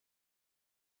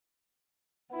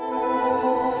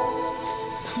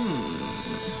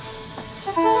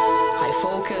High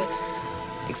focus,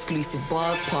 exclusive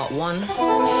bars, part 1.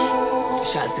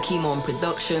 Shout out to Chemo on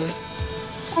production.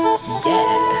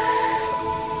 Yes.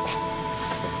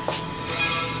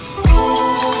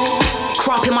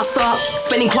 Cropping my sock,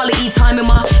 spending quality time with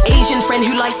my Asian friend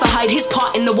who likes to hide his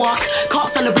part in the walk.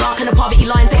 Cops on the block and the poverty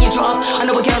lines at your job. I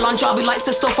know a girl on job who likes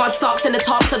to stuff odd socks in the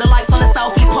tops of the lights on the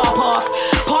southeast pop off.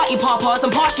 Party papas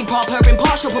and partially pop her,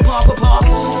 impartial papa.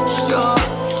 Sure,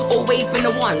 always been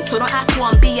the one, so don't ask who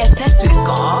I'm BFFs with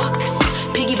God.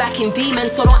 Piggybacking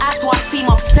demons, so don't ask why I seem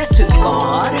obsessed with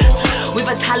God. With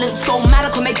a talent so mad I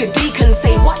could make a deacon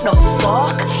say, what the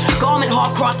fuck? Garment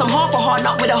half crossed, I'm half a hard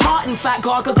nut with a heart, in fact,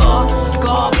 gob.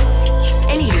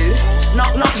 Anywho,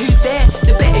 knock, who's there?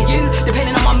 The better you.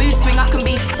 Depending on my mood swing, I can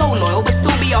be so loyal, but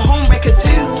still be a home wrecker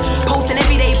too. Posting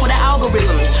every day for the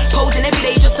algorithm. Posing every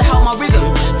day just to help my rhythm.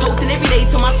 Toasting every day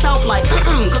to myself like,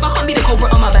 cause I can't be the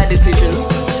culprit on my bad decisions.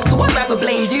 So I'd rather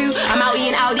blame you. I'm out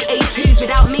eating Audi A2s.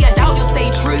 Without me, I doubt you'll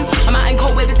stay true. I'm out in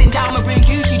cold weathers in down maroon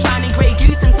goose. She drowning grey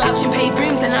goose and slouching paved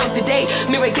rooms. And out today,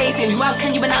 mirror gazing. Who else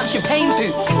can you announce your pain to?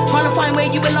 Trying to find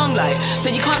where you belong like. So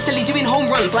you constantly doing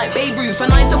home runs like Babe Ruth. A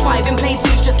 9 to 5 in plain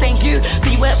suits just ain't you. So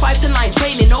you work 5 to 9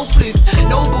 training, no flukes.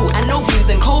 No boot and no views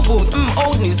and cold balls.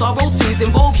 Old news, our roll twos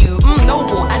involve you. No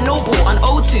ball and no ball on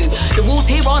O2. The rules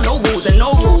here are no rules and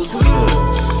no rules.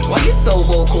 Why you so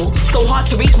vocal? So hard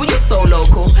to reach when you're so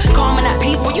local. Calm and at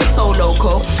peace but you're so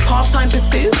local. Half-time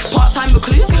pursuit, part-time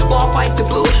recluse. Bar fight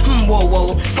taboo,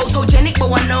 whoa. Photogenic but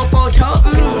one no photo,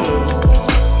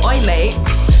 Oi mate,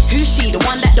 who's she? The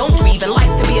one that don't breathe and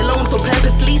likes to be alone, so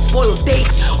purposely spoils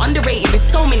dates. Underrated with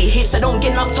so many hits that don't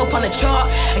get knocked up on a chart.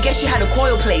 I guess you had a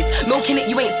coil place. Milking it,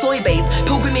 you ain't soy based.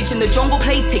 Pilgrimage in the jungle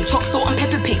plating. Chalk, salt and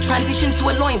pepper pig. Transition to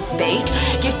a loin steak.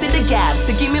 Gifted the gab,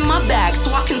 so give me my bag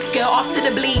so I can scare off to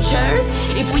the bleachers.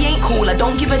 If we ain't cool, I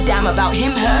don't give a damn about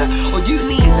him, her, or you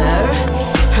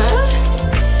neither.